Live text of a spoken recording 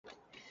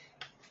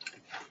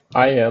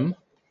I am,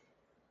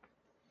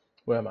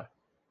 where am I?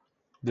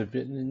 The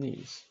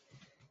Vietnamese.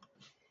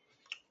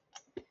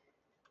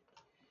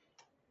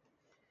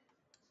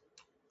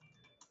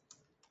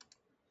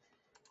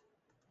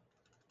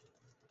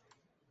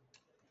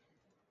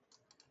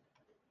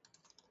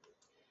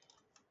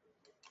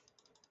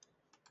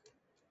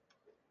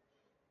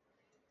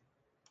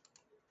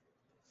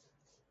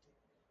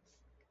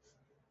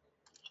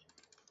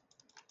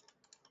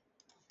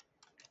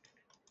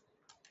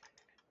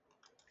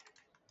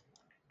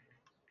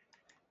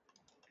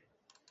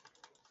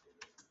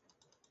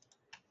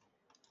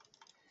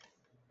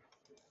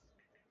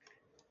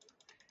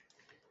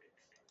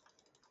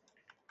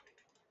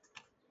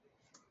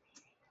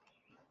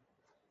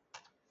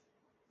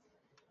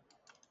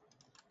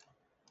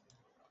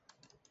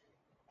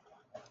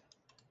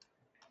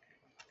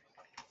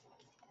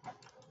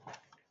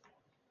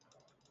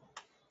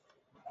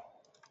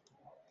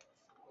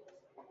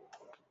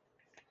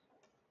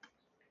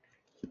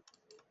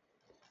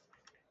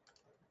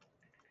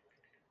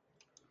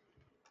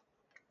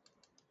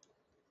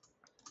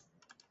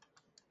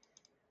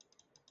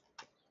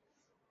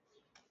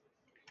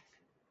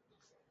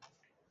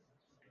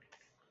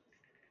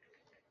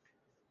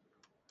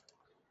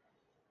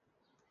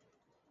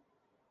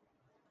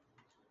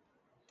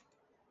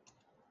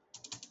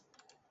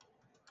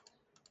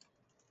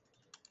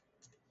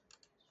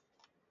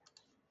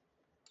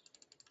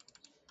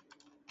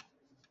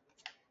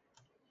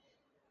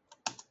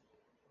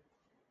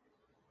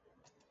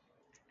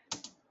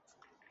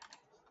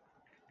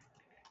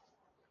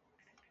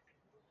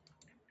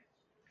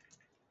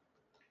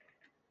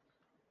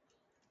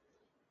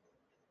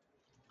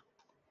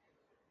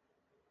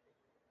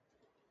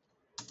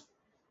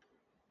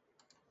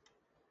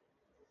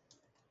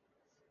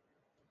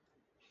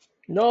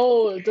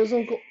 No, it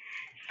doesn't go. Sorry,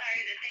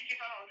 thank you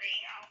for holding.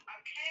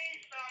 Okay,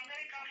 so I'm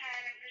gonna go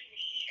ahead and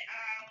proceed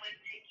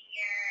with taking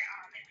your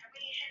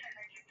information and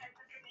then your test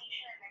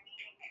information, and then we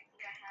can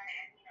go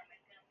ahead and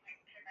make an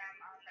appointment for them.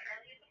 The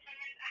earliest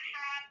appointment I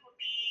have will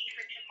be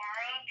for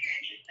tomorrow if you're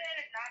interested.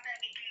 If not, then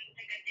we can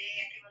pick a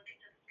day. I can look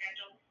into the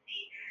schedule to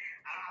see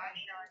a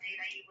day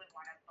that you would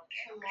want to book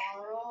it. Okay?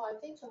 Tomorrow, I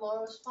think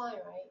tomorrow is fine,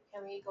 right?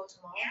 Can we go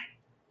tomorrow? Yeah.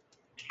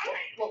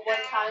 Okay. What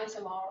time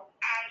tomorrow?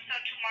 So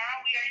tomorrow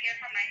we are here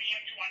from 9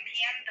 a.m. to 1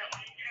 p.m. The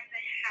only times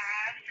I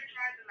have for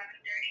tomorrow is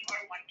 11:30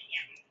 or 1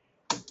 p.m.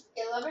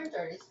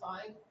 11:30 is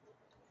fine.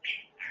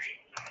 Alright,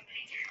 so I'll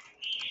take your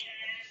information.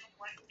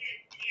 What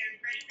is your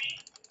first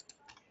name?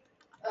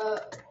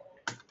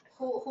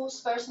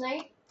 Whose first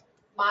name?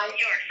 My.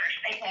 Your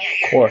first name. Okay.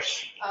 Yeah, Of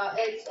course.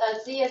 It's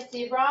Z as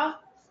zebra,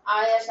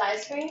 I as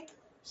ice cream,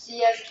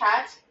 C as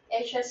cat,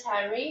 H as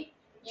Henry,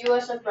 U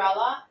as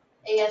umbrella,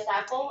 A as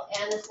apple,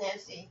 N as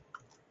Nancy.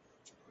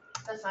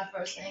 That's my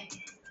first name.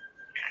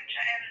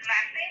 Gotcha. And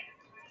last name?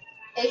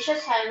 H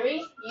as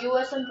Henry, U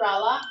as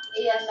umbrella,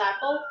 A as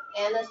apple,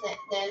 N as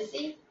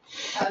Nancy,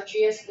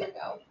 G as Google.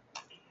 Okay.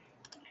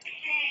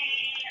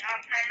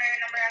 Primary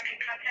number I can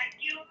contact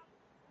you?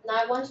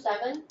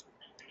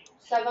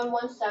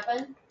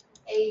 917-717-8987.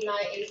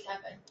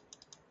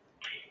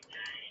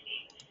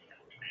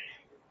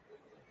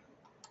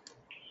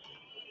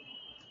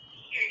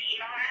 Your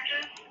email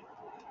address?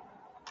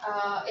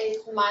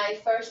 It's my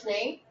first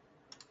name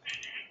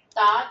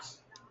dot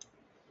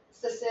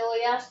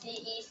Cecilia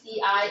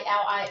CECILIA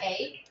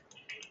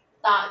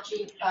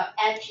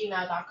at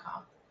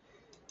gmail.com.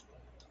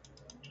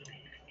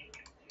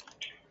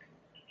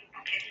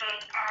 Okay, so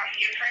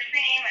your first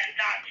name and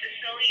dot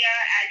Cecilia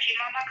at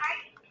gmail.com?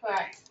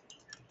 Correct.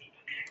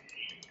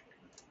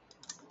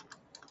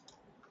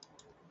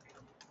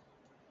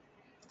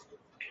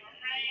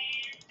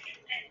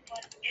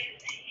 What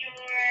is your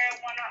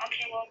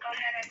okay, we'll go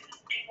ahead and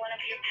do one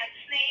of your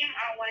pets' name.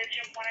 What is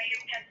one of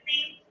your pets'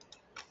 name?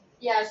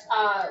 Yes,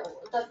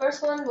 the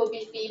first one will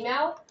be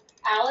female,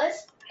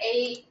 Alice,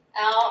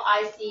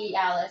 ALICE,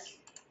 Alice.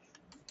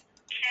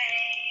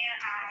 Okay,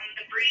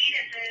 the breed,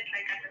 is it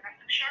like a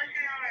domestic short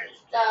hair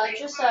or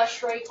Just a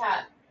stray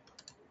cat.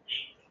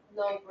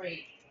 No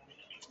breed.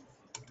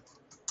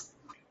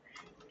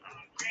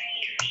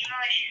 Alright,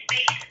 female, is she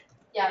spayed?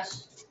 Yes.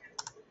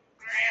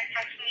 Alright,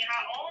 approximately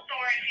how old,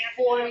 or if you have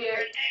 4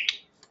 years.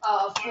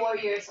 birthday? 4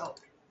 years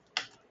old.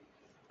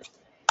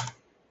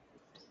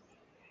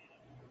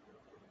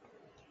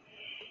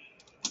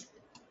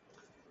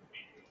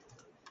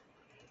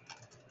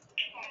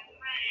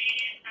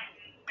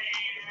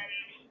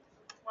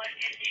 What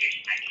is your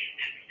second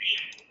pet's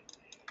name?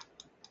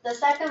 The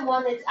second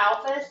one is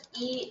Alphys,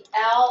 ELIVE.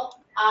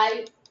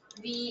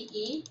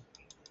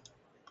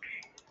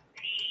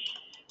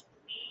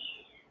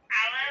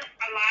 Alive,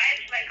 alive,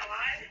 like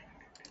alive?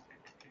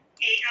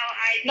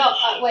 ALIVE? No,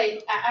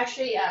 wait,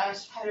 actually, I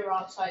had it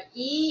wrong, sorry.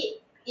 E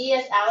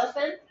is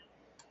elephant,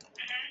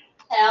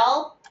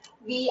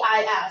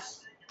 LVIS.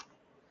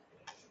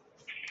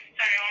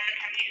 Sorry, one more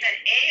time. You said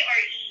A or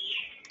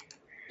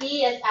E?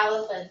 E is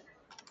elephant.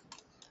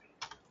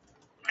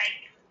 Like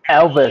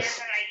Elvis.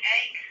 like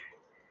egg?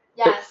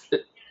 Yes.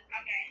 Okay.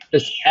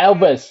 It's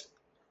Elvis.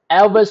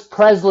 Elvis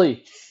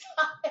Presley.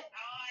 Oh, I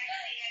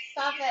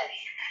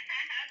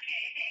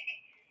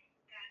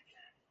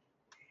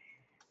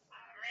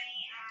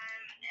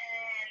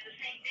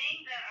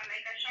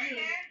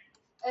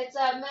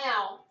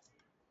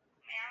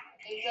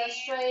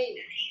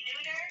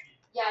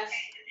Yes. Okay,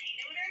 is he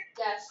neutered?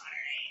 Yes.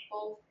 Alright.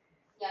 Both.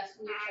 Yes,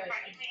 neutered and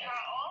Approximately spayed.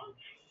 how old?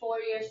 4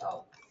 years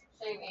old.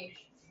 Same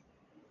age.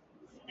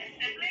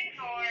 Siblings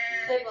or?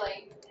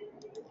 Sibling.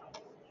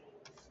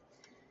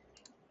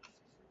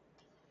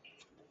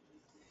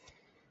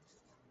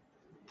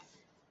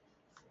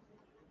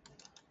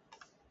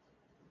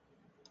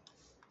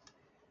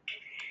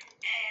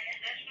 And is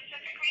there a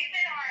specific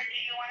reason, or do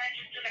you want to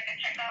just do like a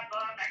checkup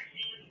of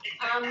vaccines,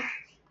 things like that?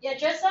 Yeah,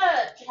 just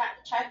a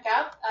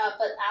checkup.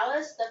 But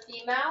Alice, the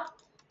female,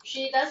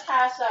 she does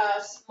has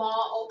a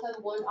small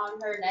open wound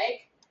on her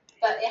neck,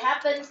 but it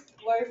happens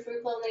very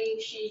frequently.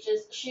 She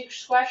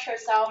scratch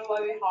herself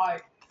very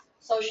hard,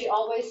 so she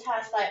always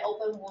has like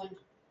open wound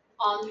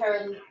on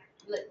her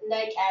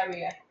neck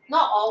area.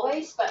 Not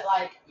always, but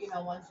like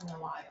once in a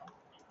while.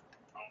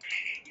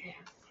 Okay. Yeah.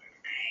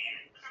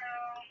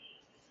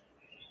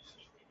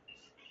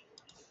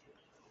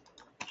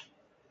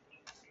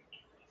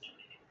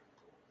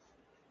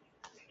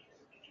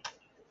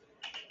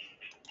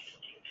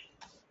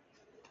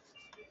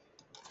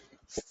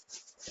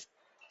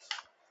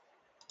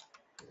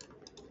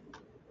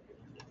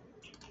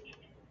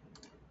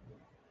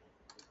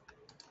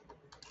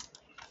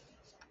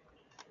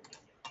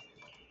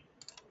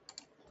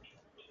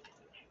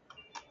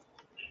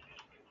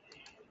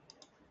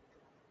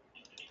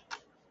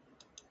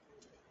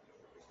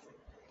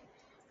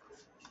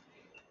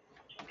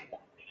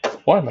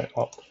 Why am I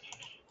up? And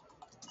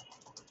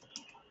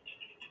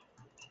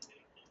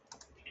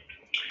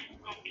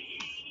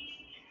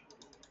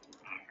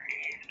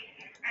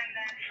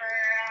then for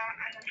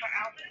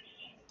Elvis?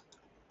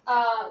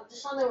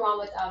 There's nothing wrong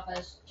with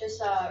Elvis.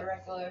 Just a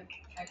regular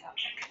checkup.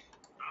 If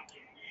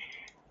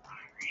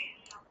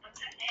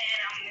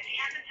he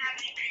happens to have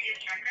any previous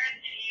records,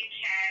 you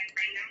can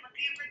bring them with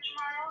you for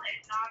tomorrow.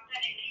 If not,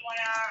 then if you want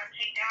to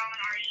take down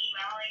our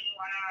email and you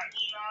want to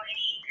email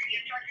any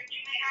previous records you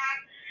may have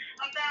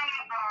of them,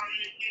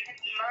 you can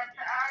email it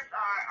to us.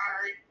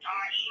 Our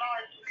email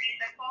is pretty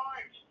simple.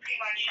 It's pretty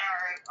much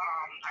our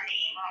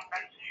name,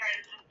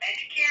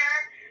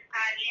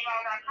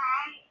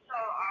 Medicare@gmail.com. So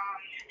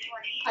if you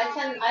want to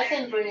email I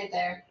can bring it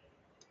there.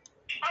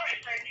 Alright,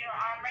 so if you're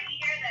already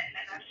here, then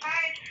that's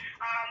fine.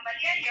 But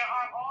yeah, you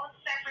are all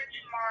set for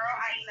tomorrow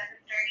at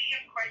 11:30.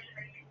 Of course, if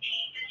anything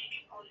changes, you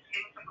can always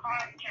give us a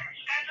call and can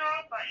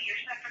reschedule. But you're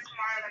set for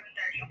tomorrow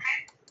 11:30, okay?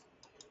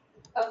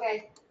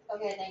 Okay.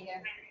 Okay. Thank you.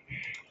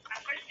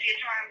 Of course, see you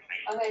tomorrow.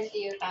 Bye. Okay.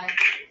 See you. Bye.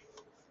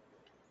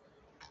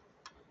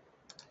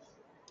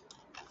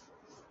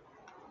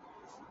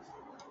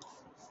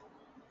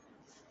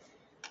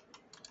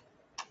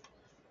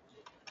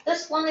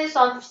 This one is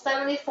on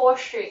 74th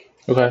Street.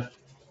 Okay.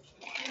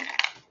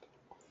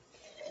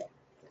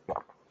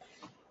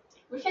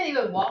 We can't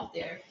even walk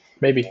there.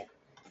 Maybe.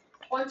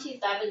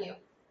 20th Avenue.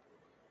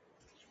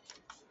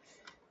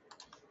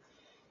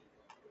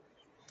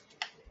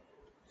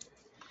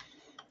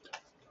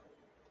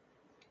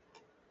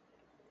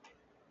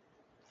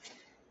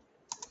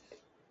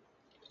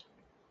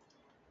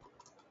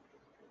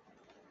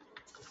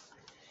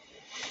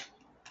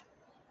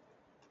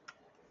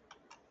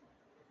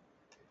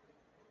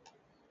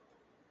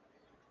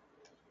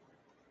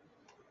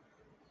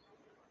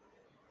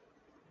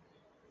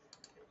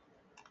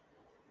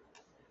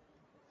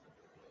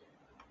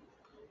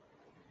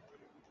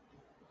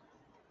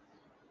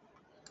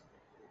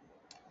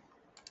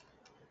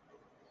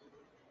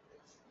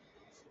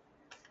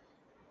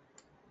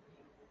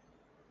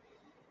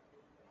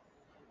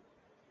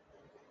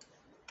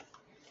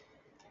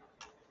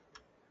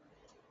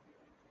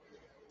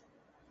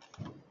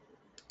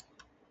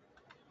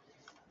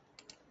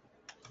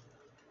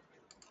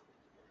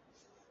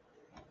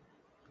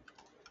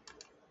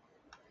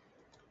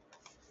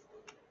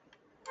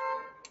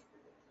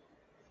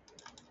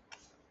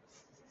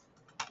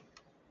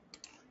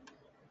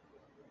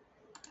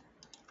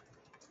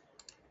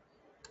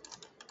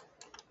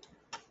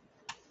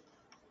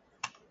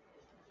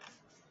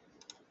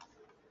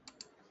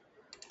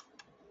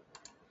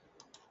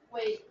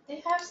 Wait, they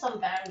have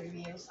some bad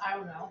reviews. I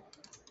don't know.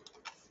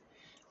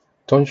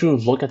 Don't you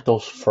look at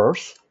those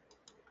first?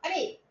 I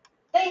mean,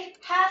 they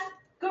have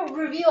good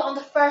review on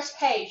the first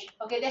page.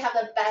 Okay, they have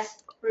the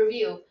best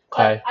review. Okay.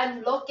 But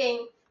I'm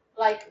looking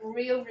like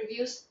real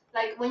reviews.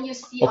 Like when you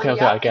see Okay, on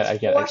okay, I Yelp, get it, it's I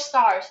get it. 4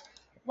 stars.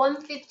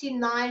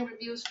 159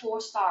 reviews,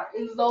 4 star.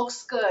 It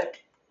looks good.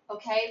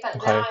 Okay, but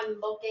Okay. now I'm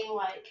looking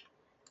like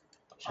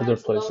Other trying to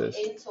look places.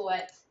 into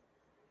it.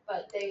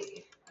 But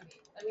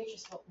let me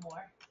just look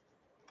more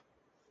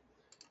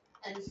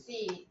and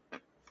see.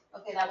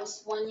 Okay, that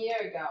was 1 year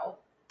ago.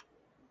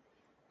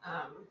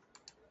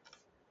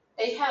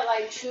 They had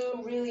like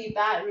 2 really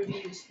bad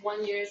reviews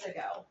 1 year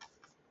ago.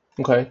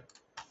 Okay.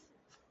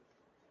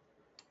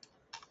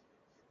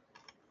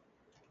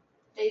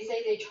 They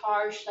say they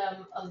charge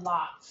them a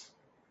lot.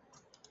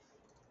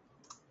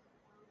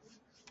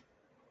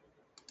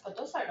 But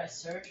those are like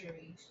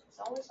surgeries. It's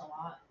always a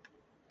lot.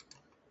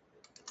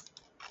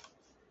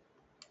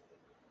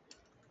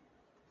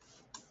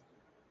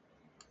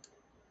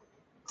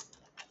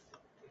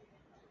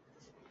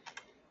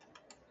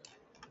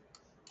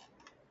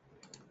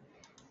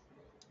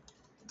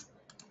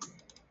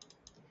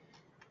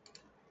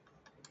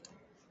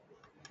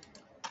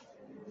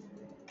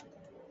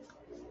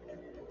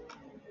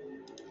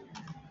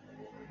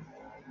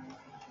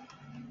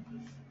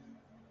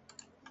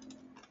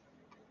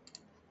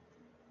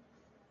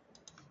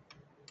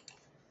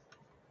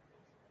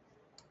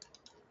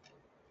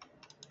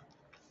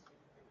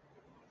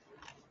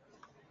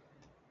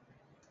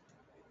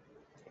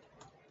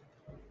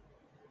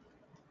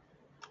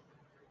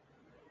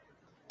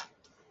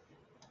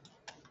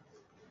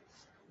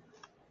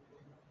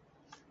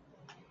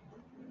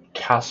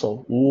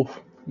 Castle. Ooh,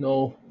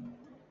 no.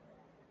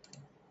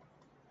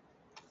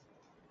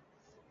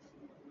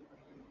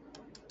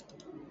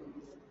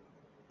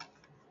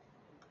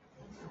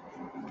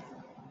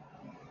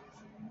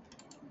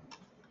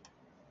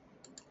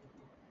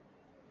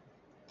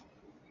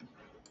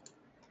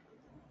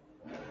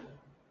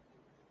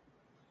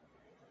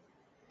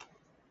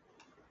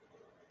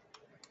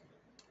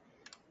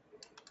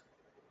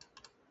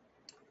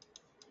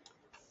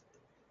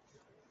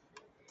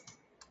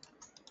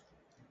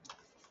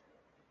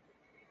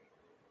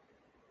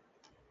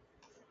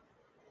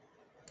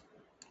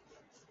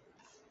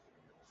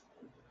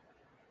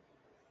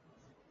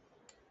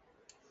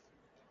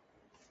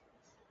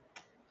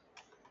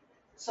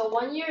 So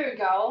 1 year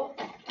ago,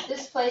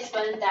 this place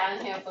went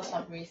downhill for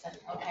some reason,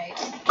 okay?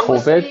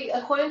 COVID?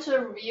 According to the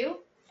review,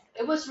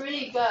 it was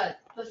really good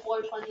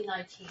before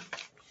 2019.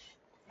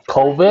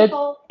 COVID?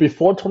 People,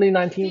 Before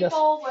 2019?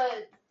 people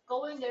were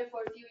going there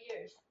for a few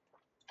years.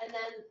 And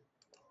then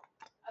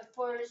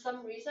for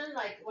some reason,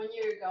 like 1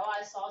 year ago,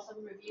 I saw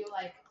some review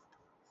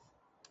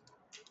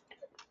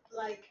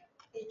like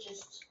it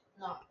just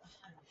not,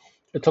 I don't know.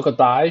 It took a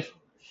dive?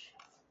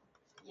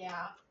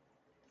 Yeah.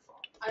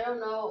 I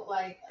don't know,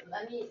 like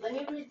let me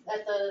read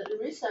at the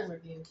recent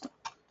reviews.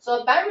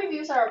 So bad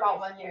reviews are about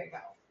 1 year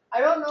ago.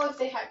 I don't know if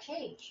they have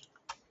changed.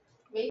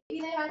 Maybe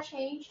they have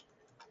changed.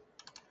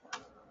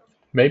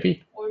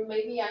 Maybe. Or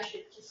maybe I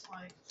should just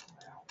find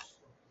somewhere else.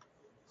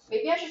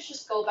 Maybe I should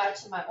just go back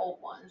to my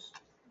old ones.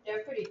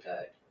 They're pretty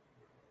good.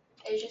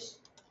 It's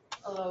just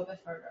a little bit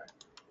further.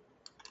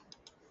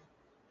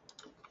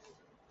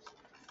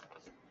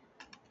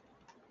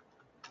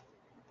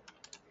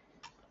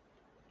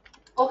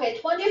 Okay,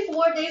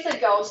 24 days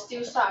ago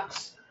still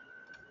sucks.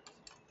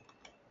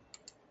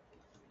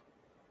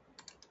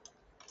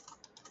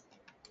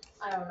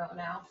 I don't know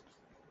now.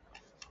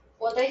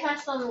 Well, they had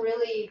some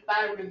really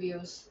bad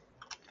reviews.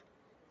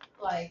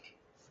 Like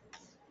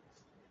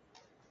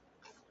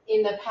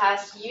in the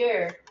past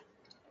year.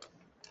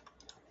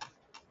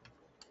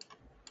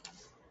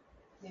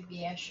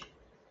 Maybe I should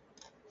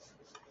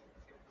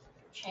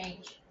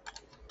change.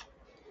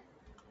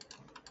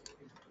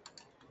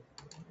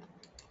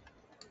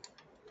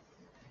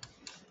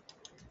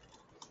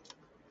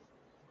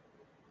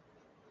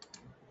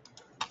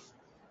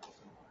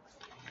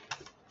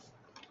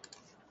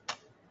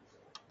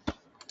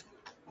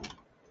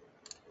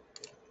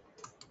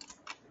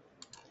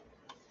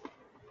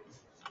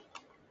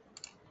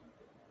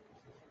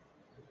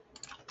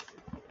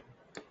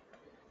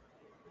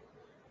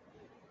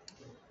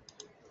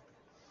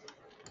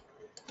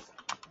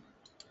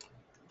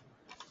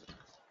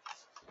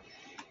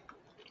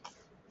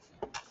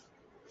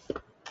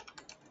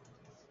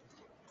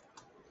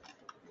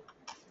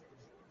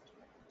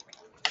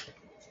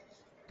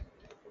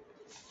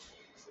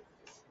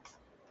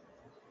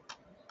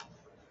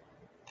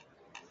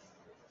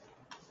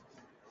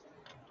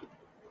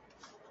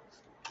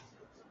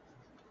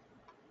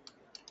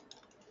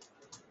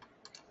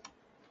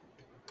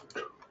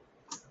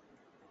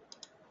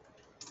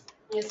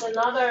 It's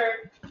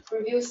another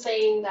review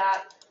saying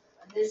that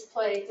this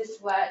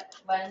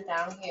went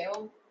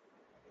downhill.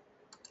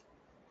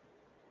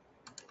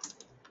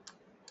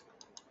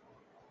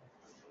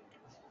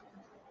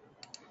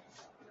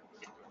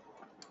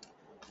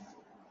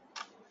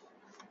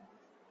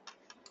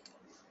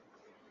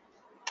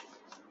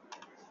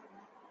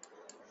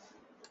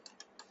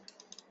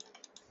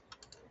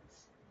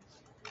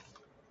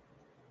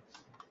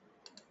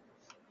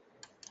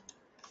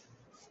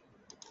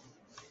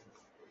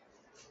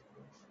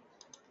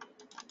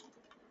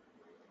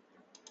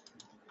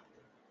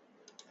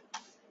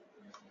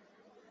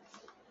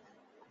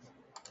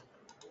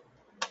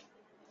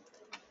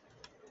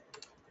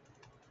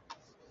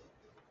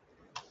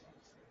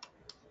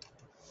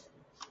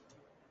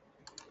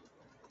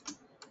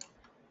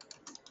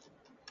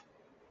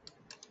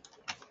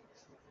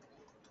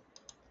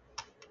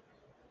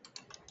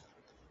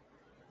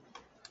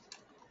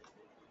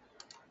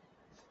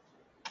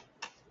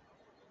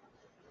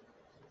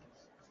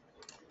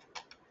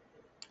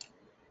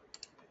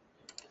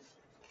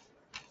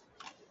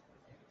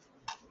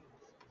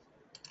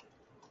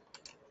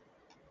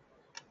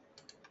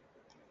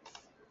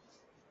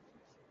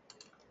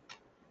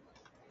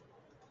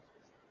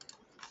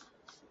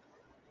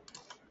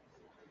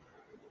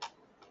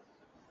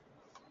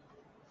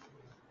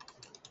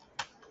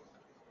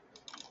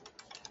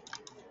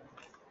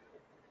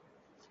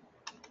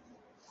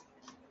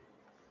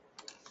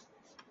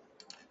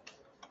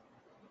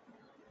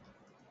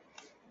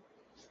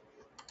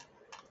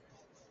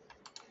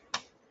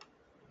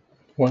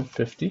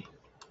 $150.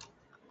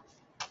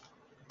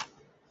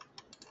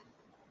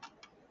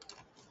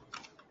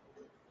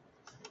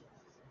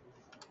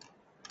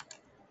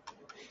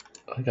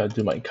 I gotta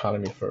do my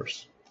economy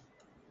first.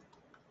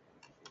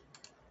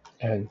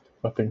 And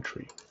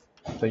weaponry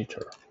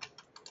later.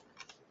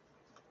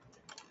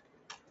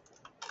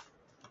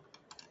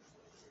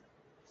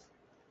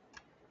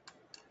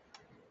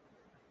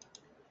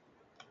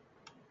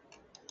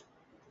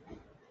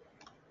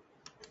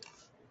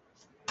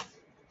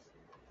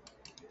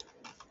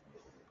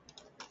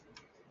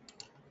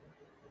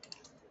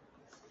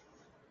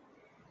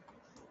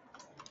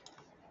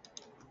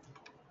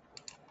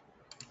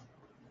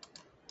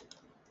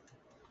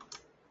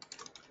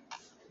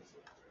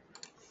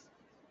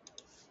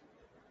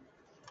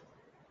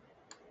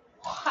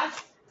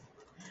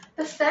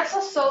 The staffs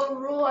are so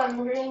rude.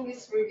 I'm reading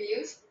these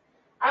reviews.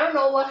 I don't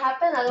know what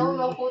happened. I don't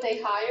know who they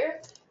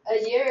hired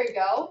a year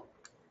ago.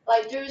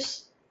 Like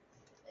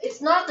it's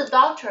not the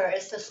doctor,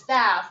 it's the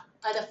staff.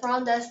 Like the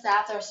front desk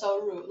staff are so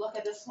rude. Look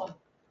at this one.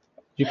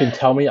 You can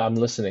tell me, I'm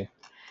listening.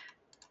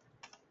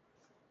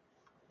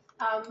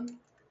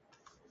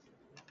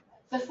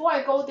 Before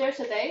I go there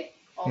today,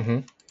 Mm-hmm.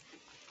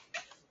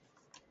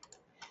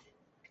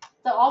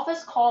 the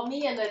office called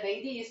me and the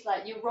lady is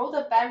like, you wrote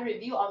a bad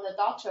review on the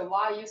doctor.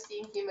 Why are you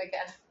seeing him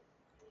again?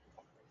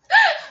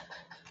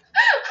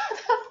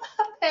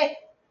 Hey,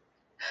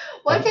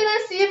 why can't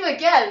I see him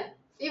again?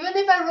 Even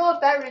if I wrote a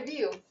bad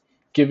review.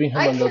 Giving him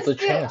I can another still,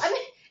 chance. I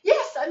mean,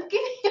 yes, I'm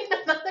giving him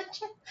another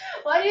chance.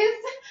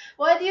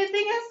 Why do you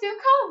think I still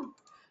come?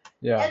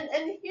 Yeah.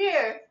 And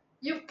here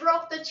you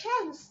broke the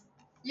chance.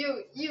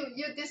 You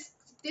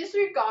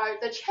disregard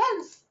the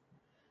chance.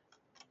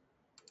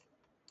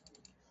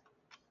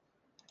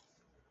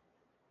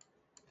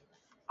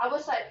 I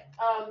was like,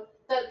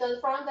 the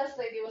front desk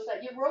lady was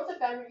like, you wrote a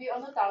bad review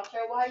on the doctor.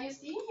 Why are you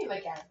seeing him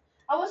again?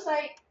 I was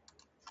like,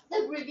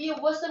 the review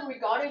wasn't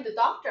regarding the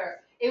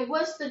doctor. It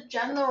was the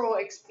general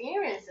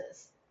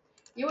experiences.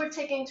 You were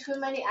taking too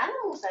many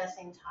animals at the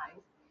same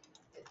time.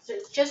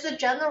 It's just a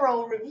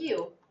general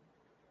review.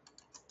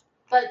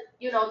 But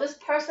this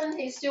person,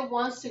 he still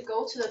wants to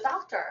go to the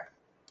doctor.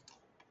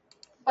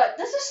 But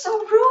this is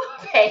so rude,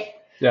 okay?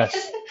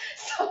 Yes.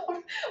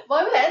 So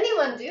why would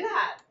anyone do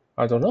that?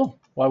 I don't know.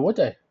 Why would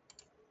they?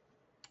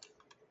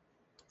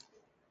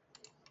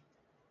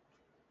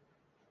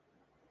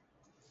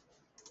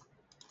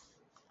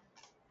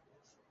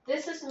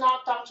 This is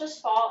not doctor's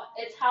fault.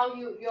 It's how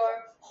your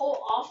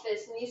whole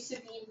office needs to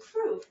be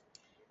improved.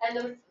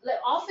 And the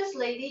office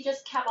lady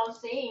just kept on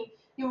saying,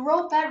 you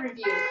wrote bad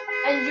review,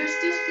 and you're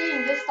still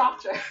seeing this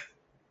doctor.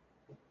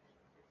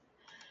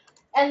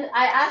 And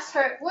I asked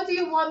her, what do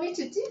you want me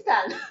to do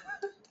then?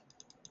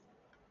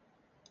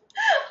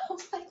 Oh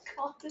my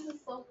god, this is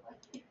so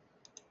funny.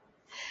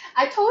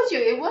 I told you,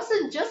 it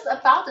wasn't just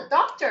about the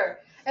doctor.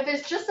 If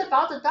it's just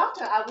about the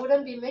doctor, I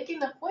wouldn't be making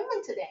an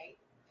appointment today.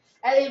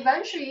 And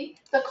eventually,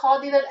 the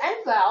call didn't end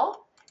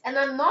well, and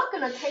I'm not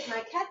gonna take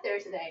my cat there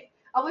today.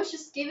 I was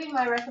just giving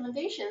my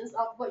recommendations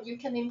of what you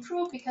can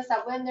improve because I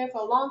went there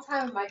for a long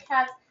time with my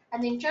cat,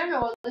 and in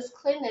general, this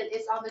clinic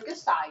is on the good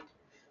side.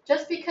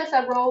 Just because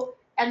I wrote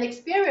an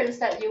experience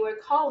that you were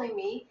calling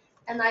me,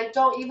 and I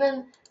don't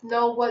even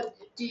know what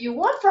do you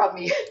want from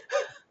me.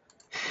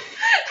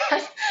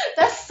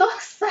 That's so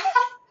sad.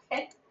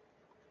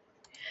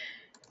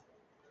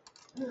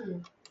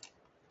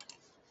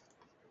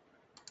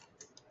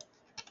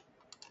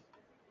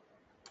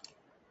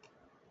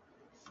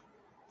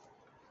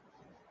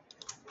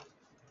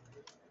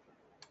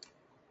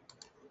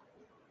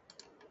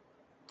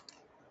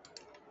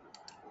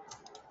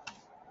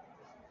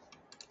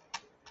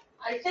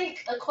 I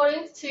think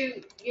according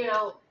to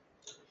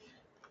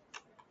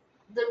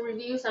the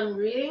reviews I'm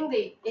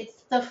reading,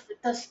 it's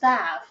the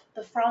staff,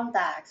 the front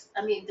desk.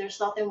 I mean, there's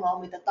nothing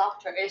wrong with the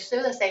doctor. It's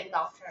still the same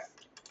doctor,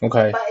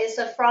 Okay. but it's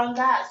the front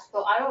desk.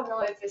 So I don't know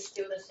if it's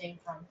still the same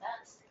front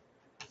desk.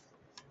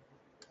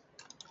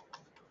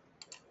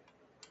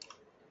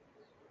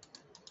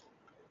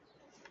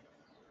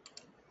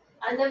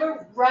 I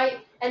never write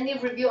any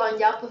review on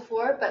Yelp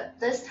before, but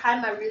this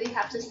time I really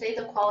have to say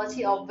the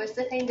quality of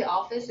visiting the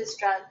office is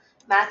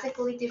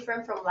dramatically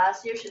different from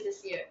last year to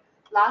this year.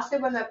 Last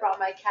year when I brought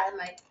my cat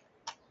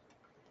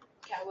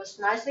was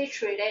nicely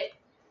treated.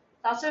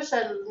 Doctors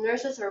and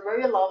nurses were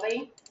very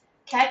loving.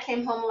 Cat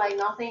came home like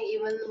nothing,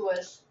 even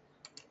with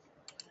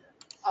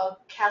a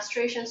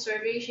castration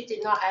surgery. She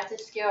did not act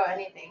scared or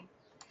anything.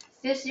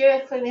 This year,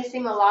 the clinic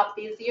seemed a lot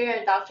busier,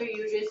 and doctor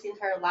usually seen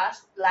her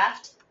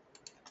left.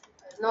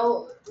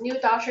 No new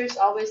doctors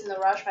always in a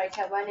rush. My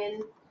cat went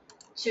in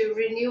to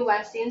renew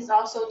vaccines.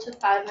 Also took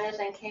 5 minutes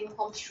and came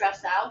home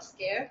stressed out,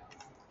 scared.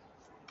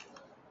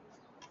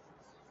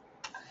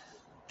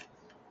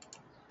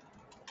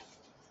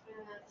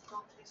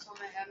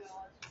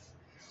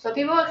 So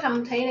people are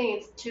complaining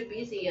it's too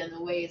busy and the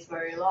wait is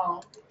very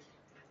long.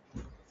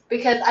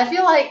 Because I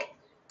feel like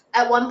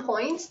at one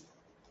point,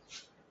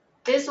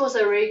 this was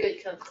a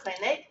really good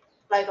clinic.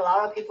 Like a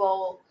lot of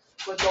people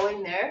were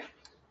going there.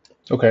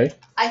 Okay.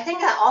 I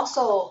think I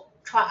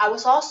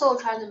was also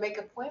trying to make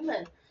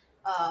appointment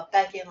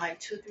back in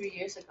like 2-3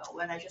 years ago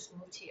when I just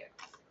moved here.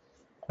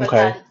 But Okay.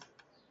 then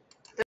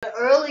the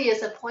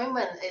earliest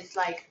appointment is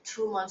like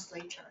 2 months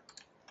later,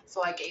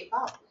 so I gave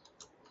up.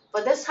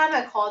 But this time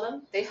I called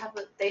them. They have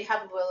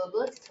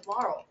availability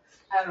tomorrow.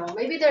 I don't know.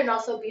 Maybe they're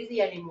not so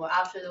busy anymore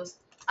after those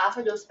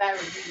bad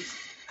reviews.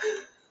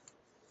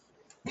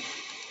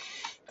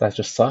 That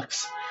just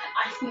sucks.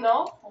 I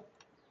know.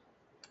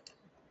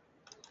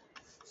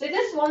 See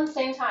this one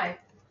same time.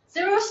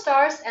 0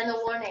 stars and a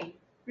warning.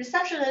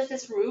 Receptionist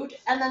is rude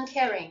and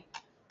uncaring.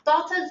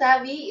 Dr.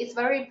 Zavi is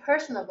very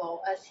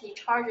personable as he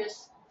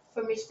charges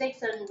for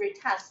mistakes and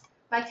retests.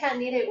 My cat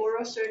needed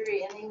oral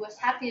surgery and he was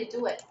happy to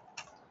do it.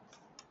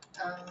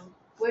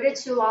 Waited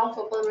too long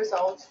for blood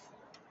results.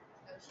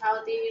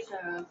 Child Davies,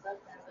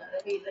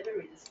 let me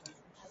read this one.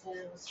 because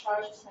it was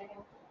charged a second.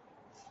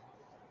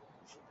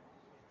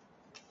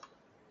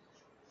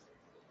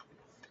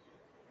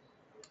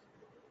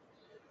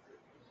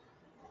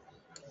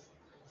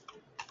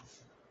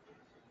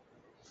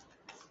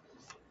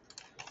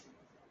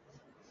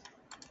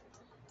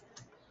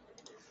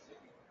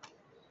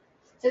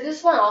 So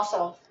this one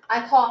also,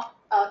 I call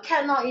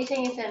cat not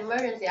eating is an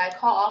emergency. I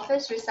call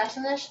office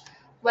receptionist.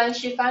 When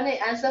she finally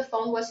answered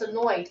phone, was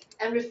annoyed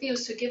and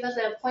refused to give us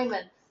an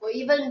appointment or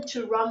even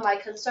to run my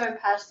concern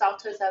past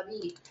Dr.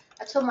 Zavi.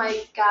 I told my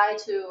guy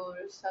to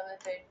submit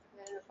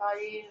the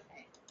body.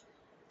 Okay.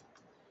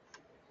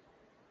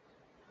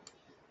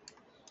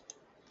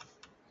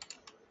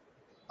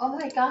 Oh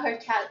my god, her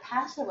cat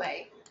passed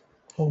away.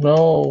 Oh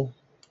no.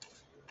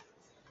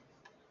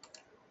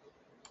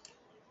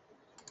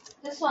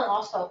 This one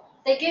also.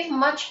 They give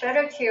much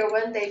better care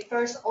when they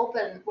first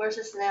opened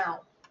versus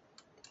now.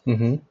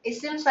 Mm-hmm. It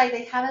seems like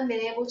they haven't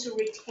been able to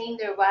retain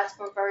their vets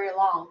for very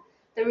long.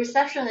 The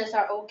receptionists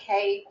are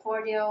okay,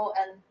 cordial,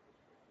 and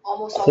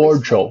almost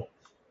Cordial.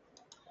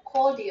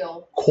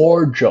 cordial.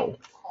 Cordial.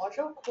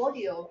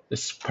 Cordial.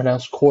 It's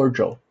pronounced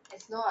cordial.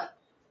 It's not.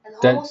 And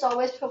Then- almost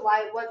always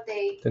provide what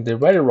they Then they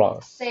write it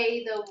wrong.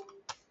 say the.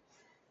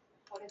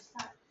 What is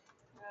that?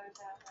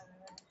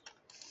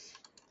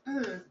 I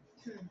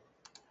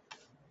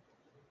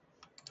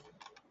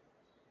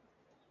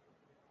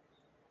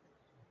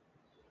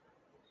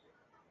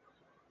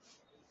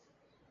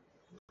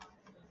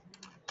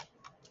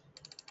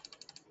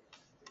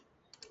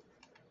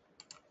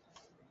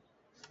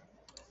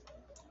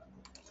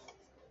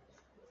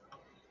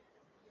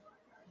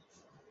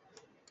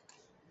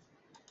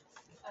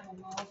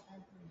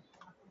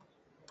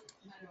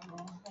don't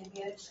know.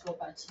 Maybe I just go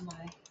back to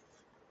my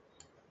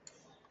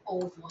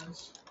old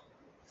ones.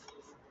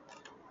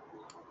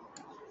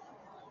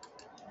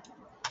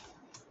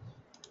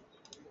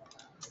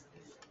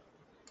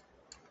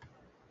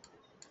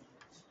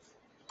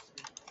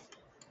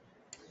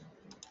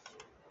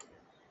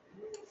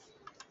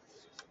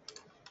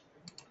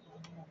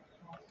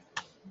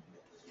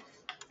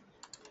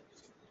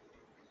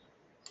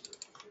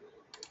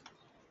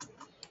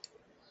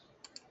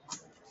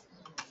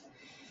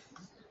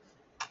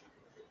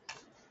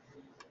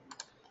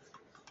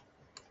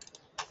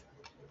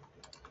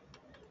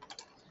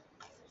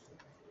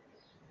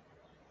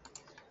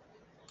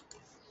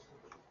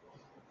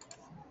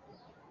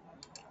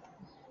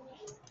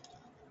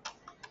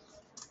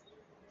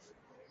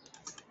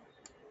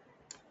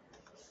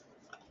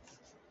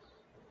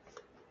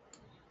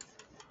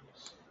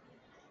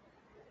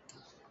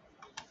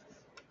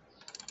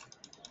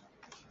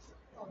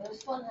 Oh,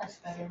 this one has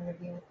better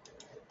review.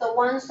 The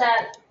ones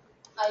that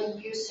I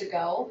used to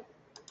go,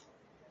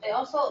 they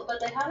also,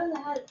 but they haven't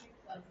had.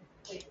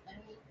 Wait,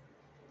 let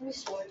me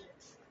sort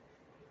it.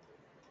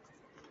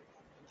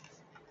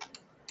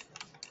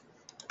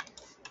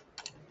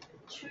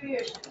 Two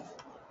years ago.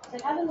 They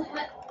haven't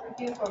had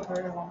review for a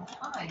very long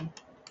time.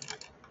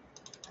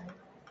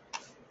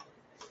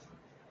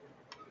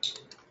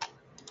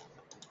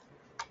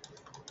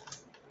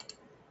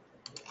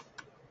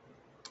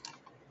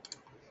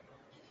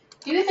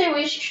 Do you think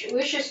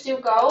we should still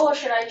go, or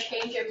should I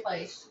change your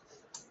place?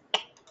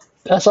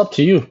 That's up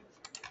to you.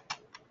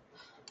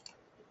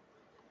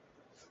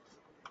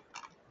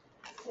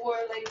 For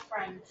like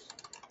friends.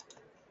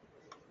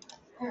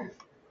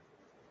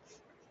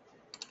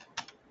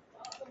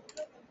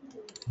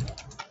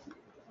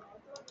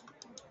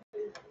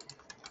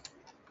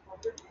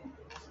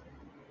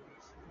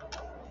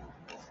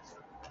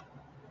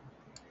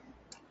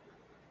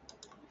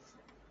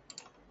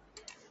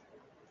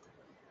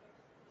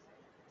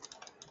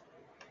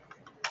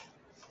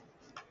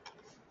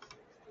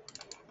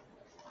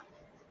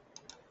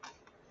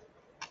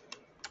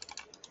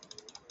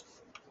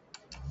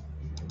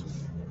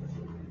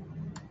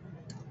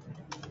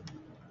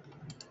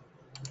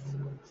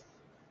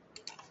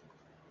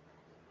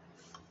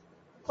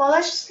 Well,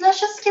 let's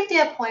just skip the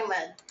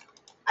appointment.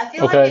 I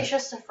feel Okay. like it's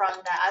just the front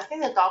desk. I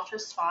think the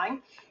doctor's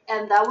fine,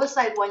 and that was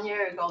like 1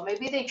 year ago.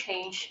 Maybe they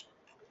changed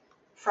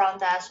front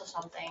desk or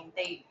something.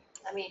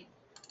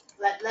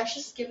 Let's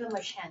just give them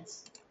a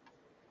chance.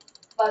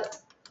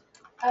 But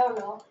I don't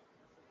know.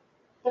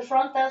 The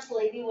front desk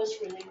lady was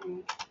really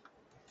rude.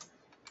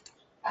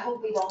 I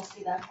hope we don't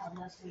see that front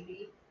desk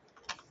lady.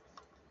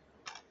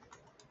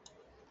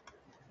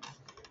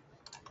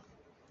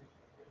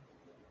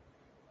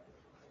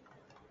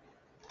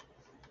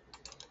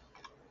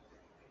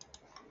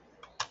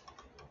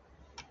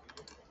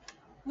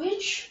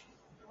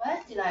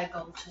 Where did I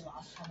go to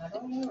last time? I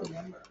don't even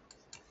remember.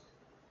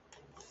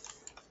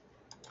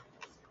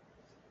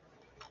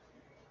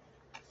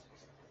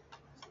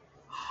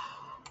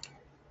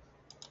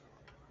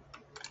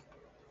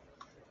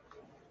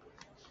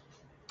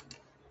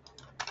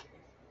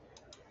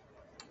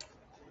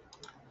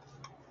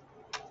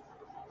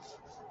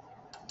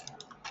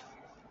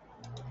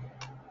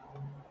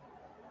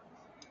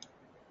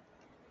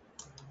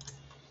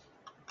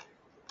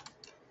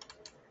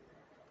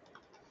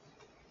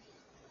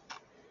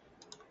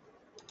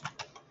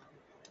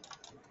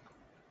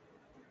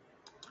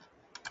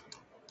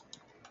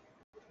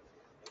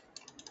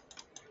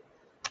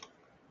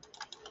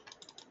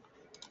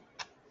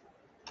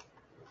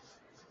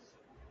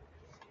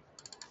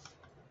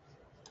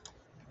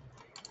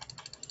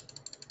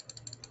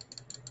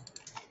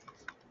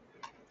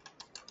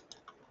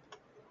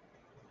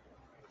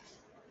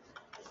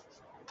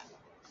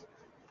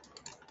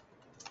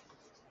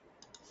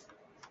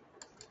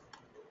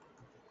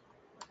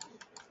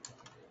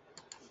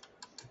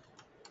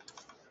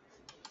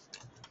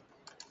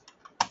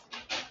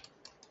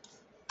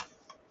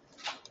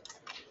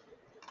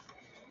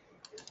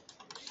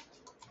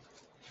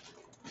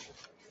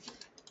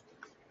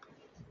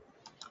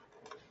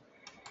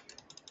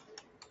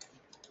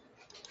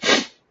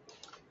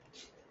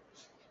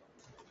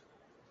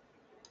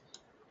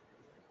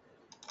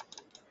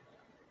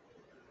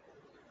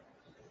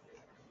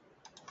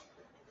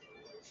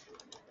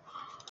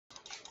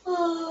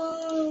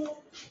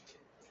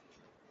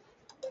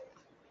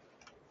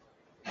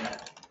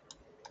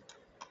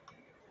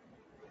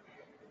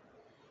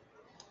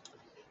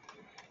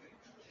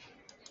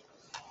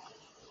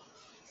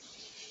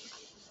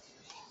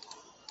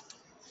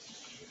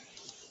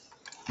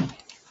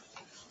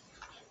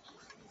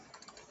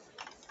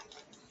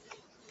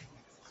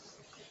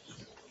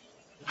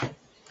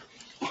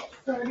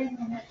 30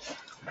 minutes.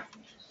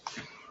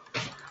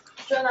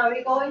 So now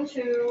we're going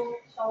to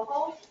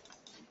Soho.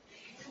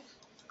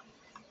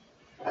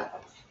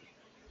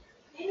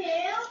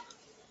 Email.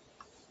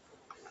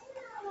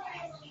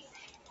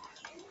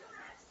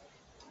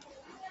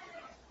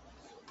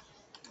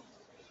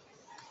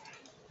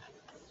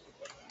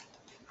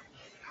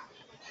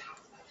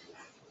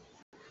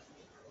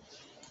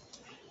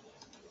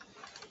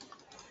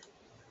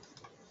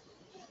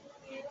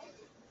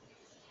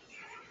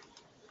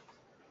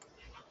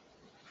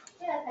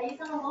 Yeah, thấy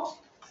xong không?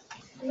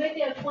 Make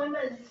the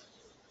appointment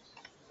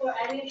for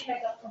annual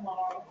checkup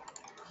tomorrow.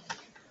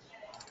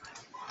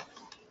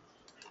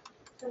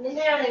 今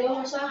天你嗰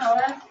個傷口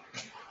咧？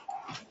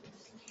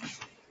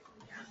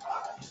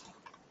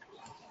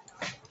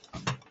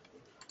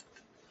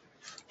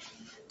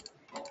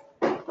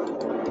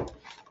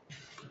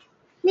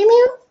喵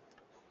喵。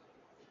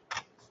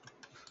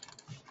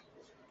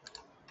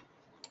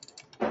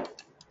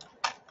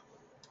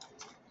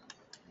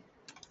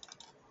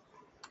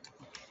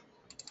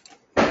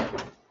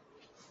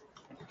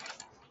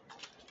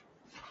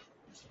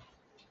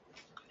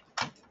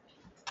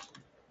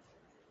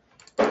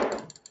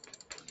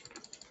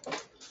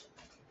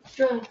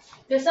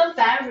There's some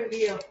fan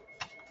review.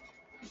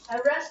 I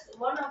read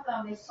one of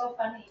them is so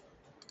funny.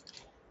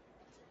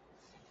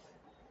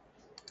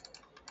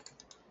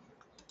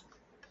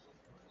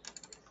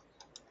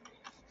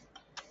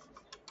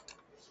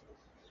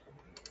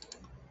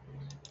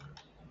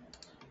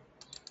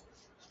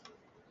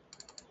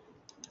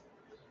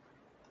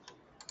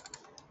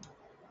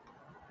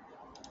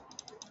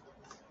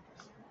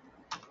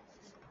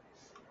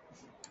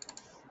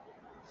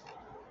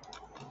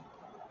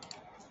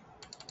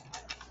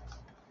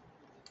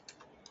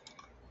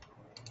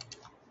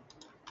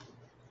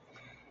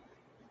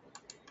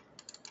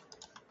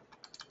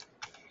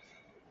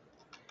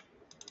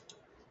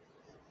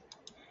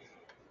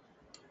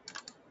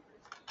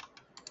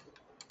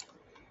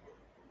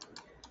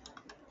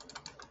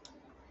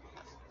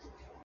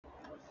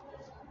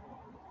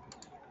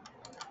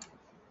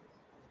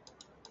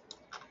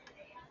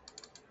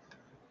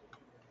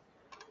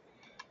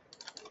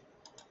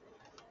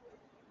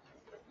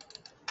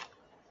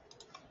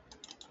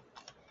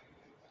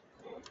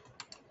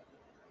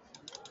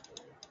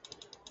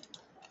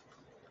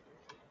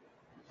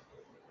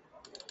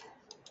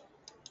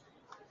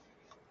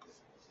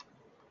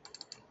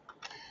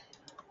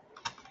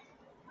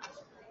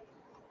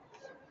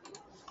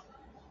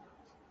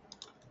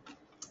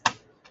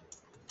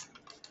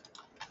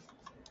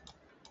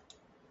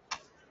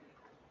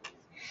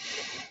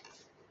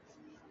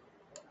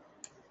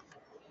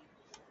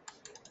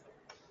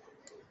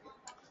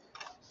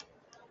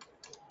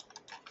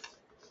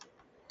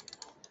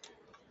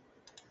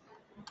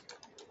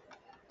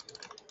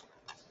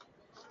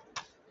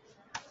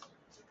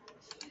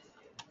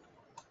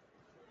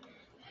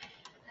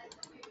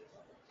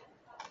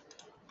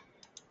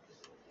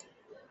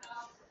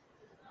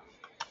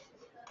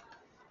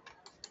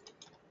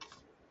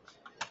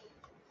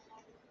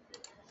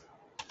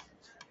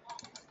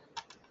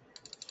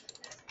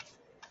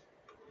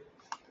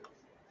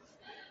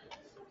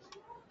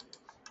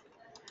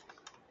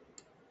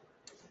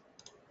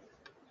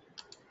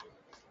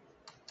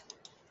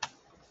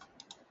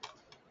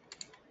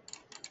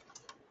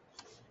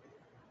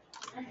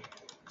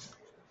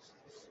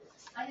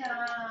 Ai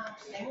da,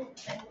 đánh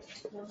đánh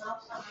muốn áo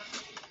sao?